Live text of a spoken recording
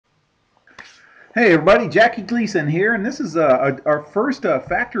Hey everybody, Jackie Gleason here, and this is our first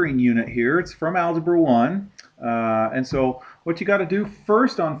factoring unit here. It's from Algebra 1. And so what you got to do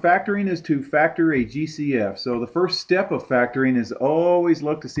first on factoring is to factor a GCF. So the first step of factoring is always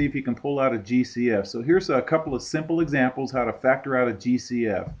look to see if you can pull out a GCF. So here's a couple of simple examples how to factor out a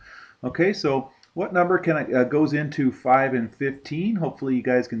GCF. Okay, so what number goes into 5 and 15? Hopefully you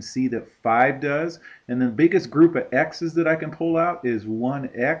guys can see that 5 does. And the biggest group of x's that I can pull out is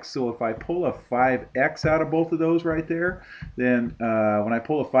 1x. So if I pull a 5x out of both of those right there, then when I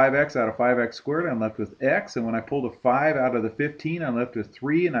pull a 5x out of 5x squared, I'm left with x. And when I pull the 5 out of the 15, I'm left with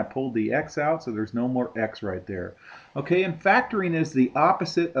 3. And I pulled the x out, so there's no more x right there. Okay, and factoring is the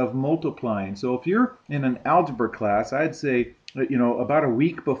opposite of multiplying. So if you're in an algebra class, I'd say, about a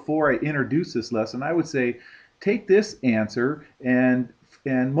week before I introduce this lesson, I would say, take this answer and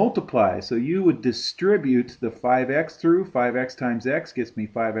multiply. So you would distribute the 5x through. 5x times x gets me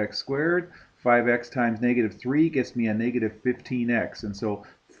 5x squared. 5x times negative 3 gets me a negative 15x. And so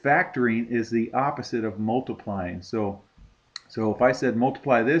factoring is the opposite of multiplying. So if I said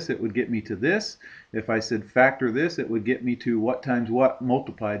multiply this, it would get me to this. If I said factor this, it would get me to what times what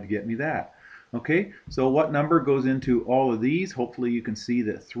multiplied to get me that. Okay, so what number goes into all of these? Hopefully you can see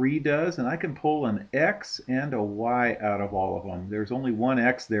that 3 does, and I can pull an x and a y out of all of them. There's only one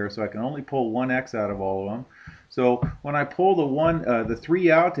x there, so I can only pull one x out of all of them. So when I pull the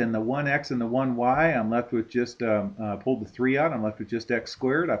 3 out and the 1x and the 1y, I'm left with just, pulled the 3 out, I'm left with just x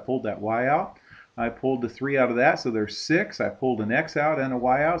squared. I pulled that y out. I pulled the 3 out of that, so there's 6. I pulled an x out and a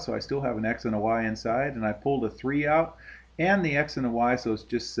y out, so I still have an x and a y inside. And I pulled a 3 out and the x and the y, so it's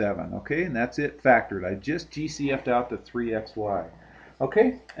just 7. Okay, and that's it factored. I just GCF'd out the 3xy.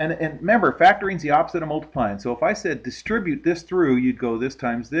 Okay, and remember, factoring is the opposite of multiplying. So if I said distribute this through, you'd go this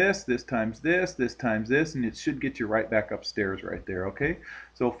times this, this times this, this times this, and it should get you right back upstairs right there, okay?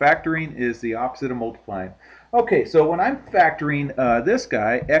 So factoring is the opposite of multiplying. Okay, so when I'm factoring this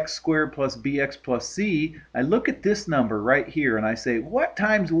guy, x squared plus bx plus c, I look at this number right here and I say, what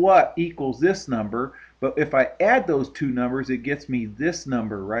times what equals this number? But if I add those two numbers, it gets me this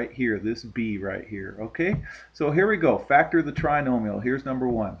number right here, this b right here, okay? So here we go, factor the trinomial. Here's number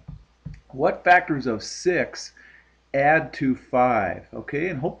 1. What factors of 6 add to 5? Okay,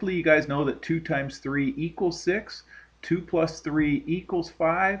 and hopefully you guys know that 2 times 3 equals 6. 2 plus 3 equals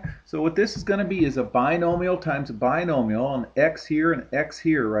 5. So what this is going to be is a binomial times a binomial, an x here and x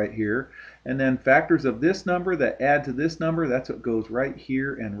here right here. And then factors of this number that add to this number, that's what goes right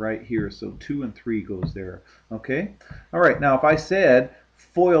here and right here. So 2 and 3 goes there. Okay? All right, now if I said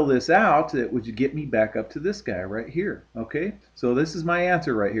FOIL this out, it would get me back up to this guy right here. Okay? So this is my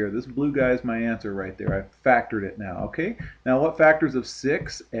answer right here. This blue guy is my answer right there. I've factored it now. Okay? Now what factors of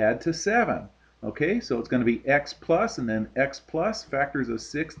 6 add to 7? Okay, so it's going to be x plus and then x plus, factors of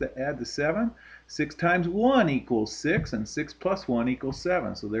 6 that add to 7. 6 times 1 equals 6, and 6 plus 1 equals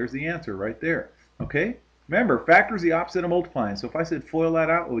 7. So there's the answer right there. Okay, remember, factor is the opposite of multiplying. So if I said FOIL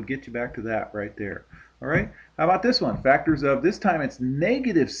that out, it would get you back to that right there. All right, how about this one? Factors of, this time it's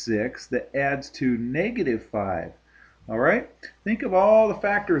negative 6 that adds to negative 5. All right, think of all the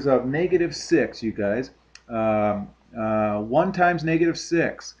factors of negative 6, you guys. 1 times negative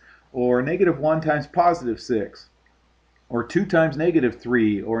 6. Or negative 1 times positive 6, or 2 times negative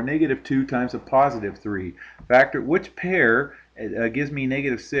 3, or negative 2 times a positive 3. Factor which pair gives me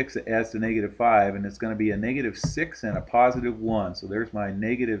negative 6 that adds to negative 5, and it's going to be a negative 6 and a positive 1. So there's my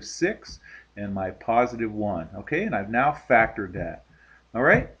negative 6 and my positive 1. Okay, and I've now factored that. All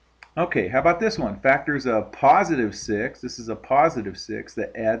right? Okay, how about this one? Factors of positive 6. This is a positive 6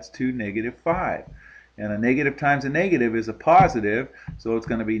 that adds to negative 5. And a negative times a negative is a positive, so it's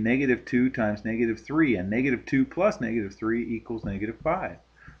going to be negative 2 times negative 3, and negative 2 plus negative 3 equals negative 5.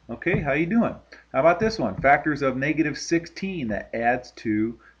 Okay, how you doing? How about this one? Factors of negative 16 that adds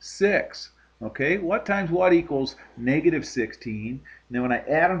to 6. Okay, what times what equals negative 16? And then when I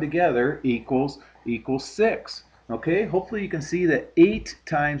add them together, equals 6. Okay, hopefully you can see that 8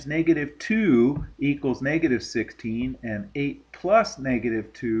 times negative 2 equals negative 16, and 8 plus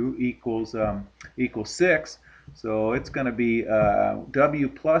negative 2 equals 6. So it's going to be w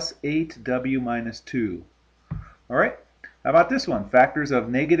plus 8, w minus 2. All right, how about this one? Factors of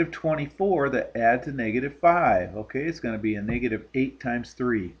negative 24 that add to negative 5. Okay, it's going to be a negative 8 times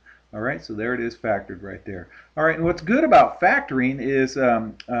 3. All right, so there it is factored right there. All right, and what's good about factoring is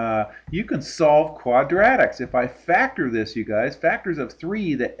you can solve quadratics. If I factor this, you guys, factors of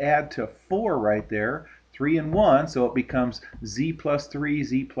 3 that add to 4 right there, 3 and 1, so it becomes z plus 3,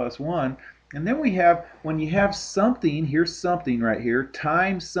 z plus 1. And then we have, when you have something, here's something right here,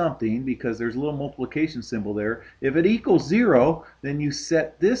 times something, because there's a little multiplication symbol there. If it equals 0, then you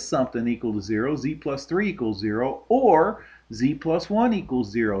set this something equal to 0, z plus 3 equals 0, or z plus 1 equals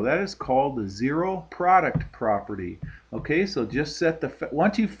 0. That is called the zero product property. Okay, so just set the,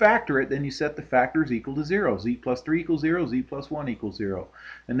 once you factor it, then you set the factors equal to 0. Z plus 3 equals 0, z plus 1 equals 0.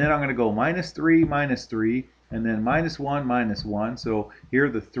 And then I'm going to go minus 3, and then minus 1, minus 1. So here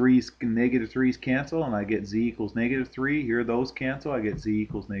the negative 3's cancel, and I get z equals negative 3. Here those cancel, I get z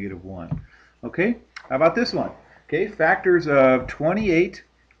equals negative 1. Okay, how about this one? Okay, factors of 28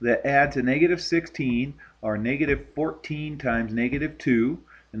 that add to negative 16 are negative 14 times negative 2.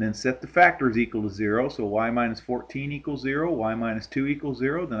 And then set the factors equal to 0. So y minus 14 equals 0, y minus 2 equals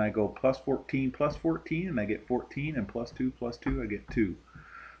 0. Then I go plus 14, and I get 14, and plus 2, I get 2.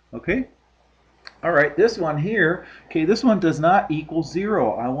 Okay? All right, this one here, okay, this one does not equal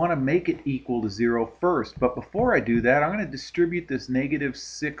 0. I want to make it equal to 0 first. But before I do that, I'm going to distribute this negative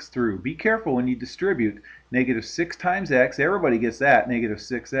 6 through. Be careful when you distribute negative 6 times x. Everybody gets that, negative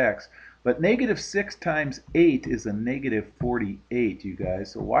 6x. But negative 6 times 8 is a negative 48, you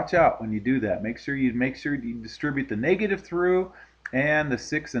guys. So watch out when you do that. Make sure you distribute the negative through and the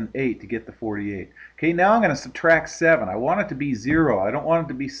 6 and 8 to get the 48. Okay, now I'm going to subtract 7. I want it to be 0. I don't want it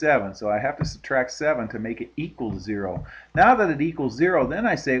to be 7, so I have to subtract 7 to make it equal to 0. Now that it equals 0, then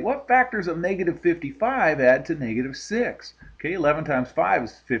I say, what factors of negative 55 add to negative 6? Okay, 11 times 5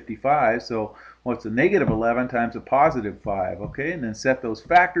 is 55, so what's a negative 11 times a positive 5? Okay, and then set those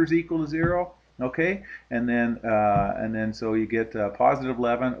factors equal to 0. Okay, and then so you get positive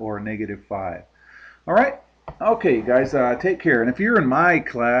 11 or negative 5. All right. Okay, guys, take care. And if you're in my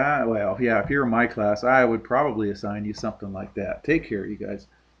class, well, yeah, if you're in my class, I would probably assign you something like that. Take care, you guys.